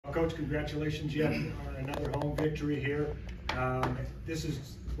Coach, congratulations yet on another home victory here. This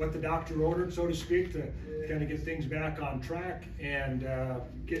is what the doctor ordered, so to speak, to kind of get things back on track and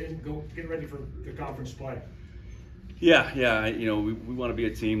get ready for the conference play. Yeah. We want to be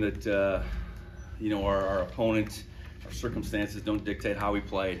a team that our opponent, our circumstances don't dictate how we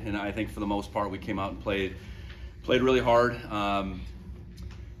played, and I think for the most part we came out and played really hard.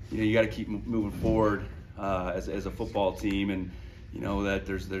 You got to keep moving forward as a football team, and that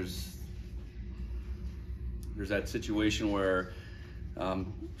there's that situation where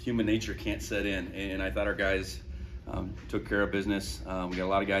human nature can't set in, and I thought our guys took care of business. We got a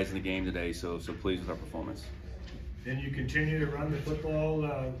lot of guys in the game today, so pleased with our performance. And you continue to run the football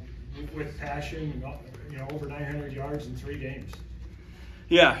with passion, over 900 yards in 3 games.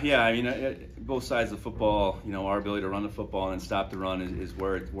 Yeah. I mean, both sides of the football, our ability to run the football and stop the run is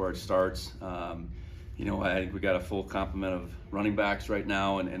where it starts. I think we got a full complement of running backs right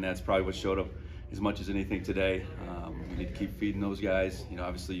now, and that's probably what showed up as much as anything today. We need to keep feeding those guys.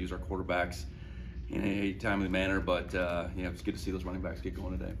 Obviously use our quarterbacks in a timely manner, but it's good to see those running backs get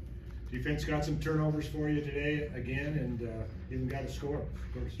going today. Defense got some turnovers for you today again, and even got a score,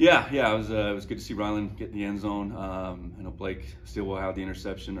 of course. Yeah. It was good to see Ryland get in the end zone. I know Blake Stillwell had the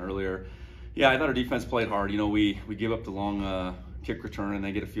interception earlier. Yeah, I thought our defense played hard. We give up the long kick return, and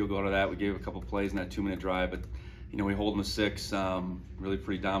they get a field goal out of that. We gave a couple plays in that 2-minute drive, but we hold them to 6. Really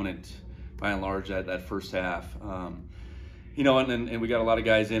pretty dominant by and large that first half. And we got a lot of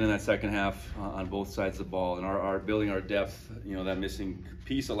guys in that second half on both sides of the ball, and our building our depth. That missing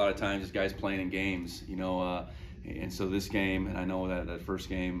piece a lot of times is guys playing in games. And so this game, and I know that first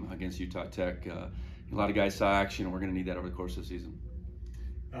game against Utah Tech, a lot of guys saw action, and we're going to need that over the course of the season.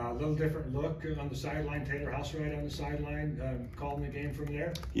 A little different look on the sideline. Taylor Housewright on the sideline, calling the game from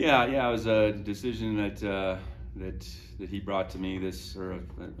there. Yeah. It was a decision that he brought to me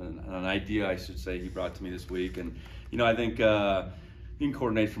an idea, I should say, he brought to me this week. And I think you can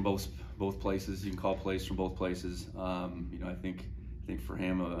coordinate from both places. You can call plays from both places. I think for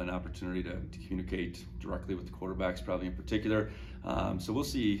him an opportunity to communicate directly with the quarterbacks, probably in particular. So we'll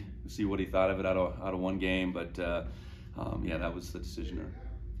see what he thought of it out of one game. But that was the decision there.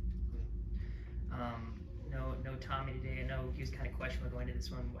 No Tommy today. I know he was kind of questionable going into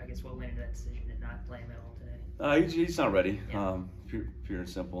this one. I guess what went into that decision to not play him at all today? He's not ready. Yeah. Pure and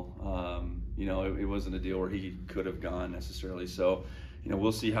simple. It wasn't a deal where he could have gone necessarily. So,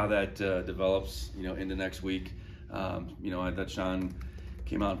 we'll see how that develops. Into next week. I thought Sean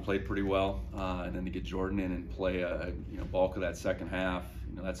came out and played pretty well, and then to get Jordan in and play a bulk of that second half,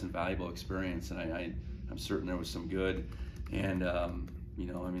 that's an invaluable experience. And I'm certain there was some good, and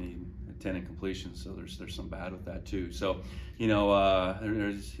 10 incompletions, so there's some bad with that too. So,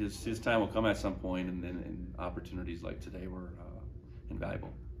 there's his time will come at some point, and opportunities like today were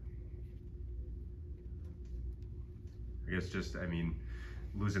invaluable. I guess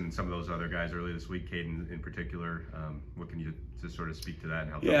losing some of those other guys early this week, Caden in particular, what can you just sort of speak to that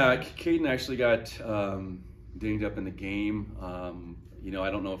and help? Yeah, Caden actually got dinged up in the game. I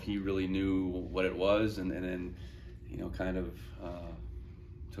don't know if he really knew what it was, and then kind of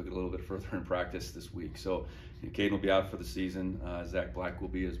took it a little bit further in practice this week. So Caden will be out for the season. Zach Black will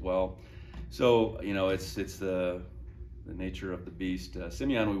be as well. So it's the nature of the beast.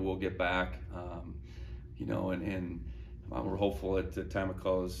 Simeon we will get back. And we're hopeful that the time of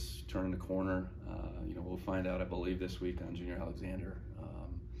call is turning the corner. We'll find out, I believe, this week on Junior Alexander.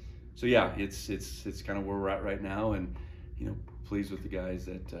 So yeah, it's kind of where we're at right now, and pleased with the guys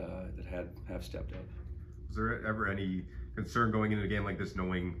that have stepped up. Was there ever any concern going into a game like this,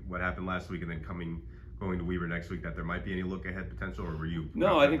 knowing what happened last week, and then going to Weber next week, that there might be any look ahead potential, or were you?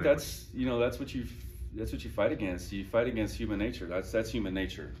 No, I think that's what you fight against. You fight against human nature. That's human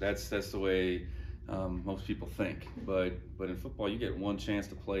nature. That's the way most people think. But in football, you get one chance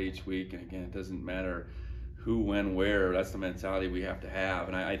to play each week, and again, it doesn't matter who, when, where. That's the mentality we have to have.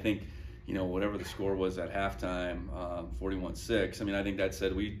 And I think whatever the score was at halftime, 41-6. I think that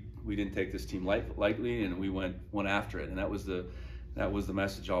said we didn't take this team lightly, and we went after it, and that was the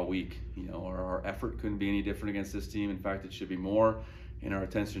message all week. Our effort couldn't be any different against this team. In fact, it should be more, and our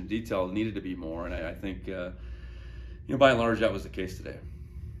attention to detail needed to be more. And I think by and large that was the case today.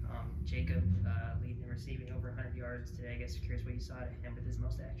 Jacob leading and receiving over 100 yards today. I guess curious what you saw to him with his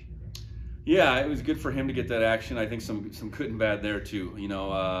most action today. Yeah, it was good for him to get that action. I think some good and bad there too.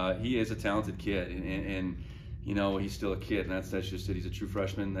 He is a talented kid, and he's still a kid, and that's just it. He's a true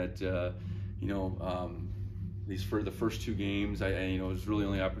freshman that, these for the first 2 games, it was really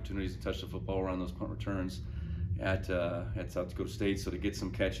only opportunities to touch the football around those punt returns at South Dakota State. So to get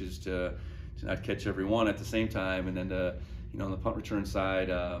some catches, to not catch every one at the same time, and then to on the punt return side,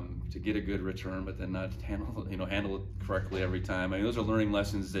 to get a good return, but then not handle it correctly every time. I mean, those are learning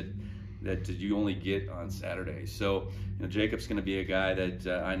lessons that you only get on Saturday. So, Jacob's going to be a guy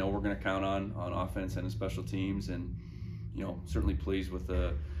that I know we're going to count on offense and in special teams, and certainly pleased with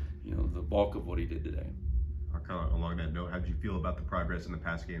the bulk of what he did today. Kind of along that note, how did you feel about the progress in the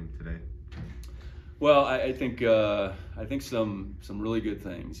pass game today? Well, I think some really good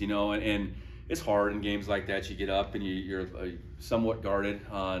things, and it's hard in games like that. You get up and you're somewhat guarded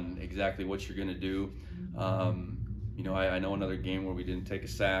on exactly what you're going to do. I know another game where we didn't take a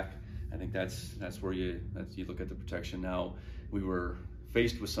sack. I think that's where you look at the protection. Now we were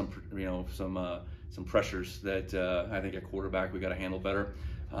faced with some pressures that I think at quarterback we got to handle better.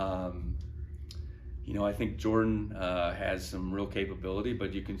 I think Jordan has some real capability,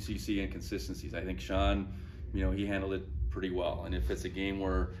 but you can see inconsistencies. I think Sean, he handled it pretty well. And if it's a game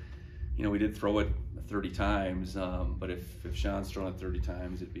where, we did throw it 30 times, but if Sean's thrown it 30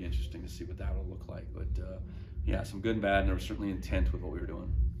 times, it'd be interesting to see what that will look like. But yeah, some good and bad, and there was certainly intent with what we were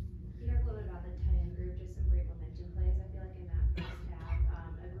doing. You talked a little bit about the tight end group, just some great momentum plays. I feel like in that first half,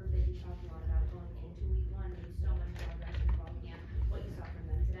 a group that you talked a lot about going into week one, and so much progress in fall camp. What you saw from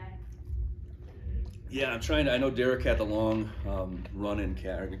them today? Yeah, I know Derek had the long run and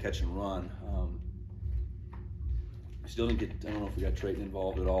catch and run. Still didn't get, I don't know if we got Trayton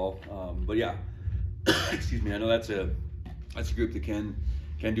involved at all. But yeah, excuse me, I know that's a group that can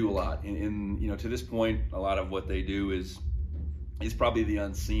do a lot. And to this point, a lot of what they do is probably the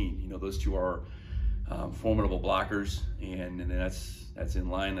unseen. Those two are formidable blockers, and then that's in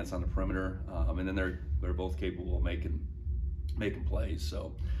line, that's on the perimeter. And then they're both capable of making plays.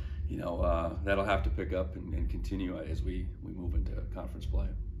 So, that'll have to pick up and continue as we move into conference play.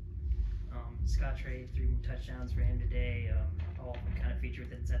 Scott Trey, 3 touchdowns for him today, all kind of feature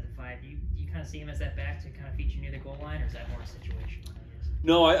within inside the 5. Do you kind of see him as that back to kind of feature near the goal line, or is that more situational, I guess?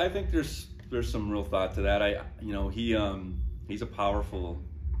 No, I think there's some real thought to that. He's a powerful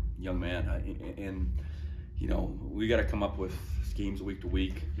young man, and we got to come up with schemes week to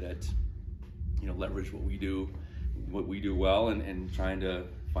week that leverage what we do well, and trying to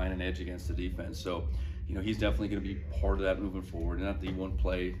find an edge against the defense. So he's definitely going to be part of that moving forward. Not that he won't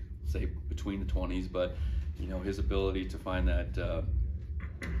play, say, between the 20s, but his ability to find that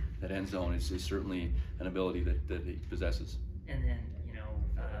end zone is certainly an ability that he possesses. And then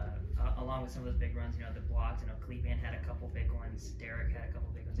along with some of those big runs, the blocks. Cleveland had a couple big ones. Derek had a couple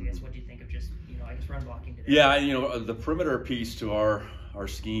big ones. I guess what do you think of just run blocking today? Yeah, the perimeter piece to our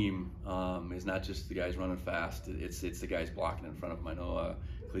scheme is not just the guys running fast. It's the guys blocking in front of them. I know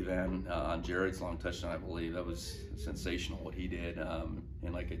Cleveland on Jared's long touchdown, I believe, that was sensational what he did.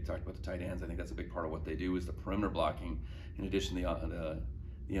 And like I talked about the tight ends, I think that's a big part of what they do is the perimeter blocking in addition to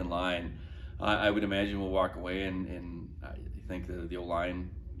the in-line. I would imagine we'll walk away and I think the O-line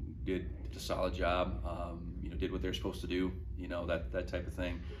did a solid job, did what they're supposed to do, that type of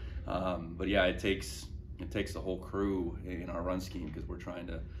thing. But yeah, it takes the whole crew in our run scheme because we're trying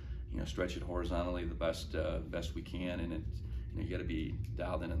to, stretch it horizontally the best we can, and you got to be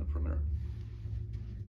dialed in the perimeter.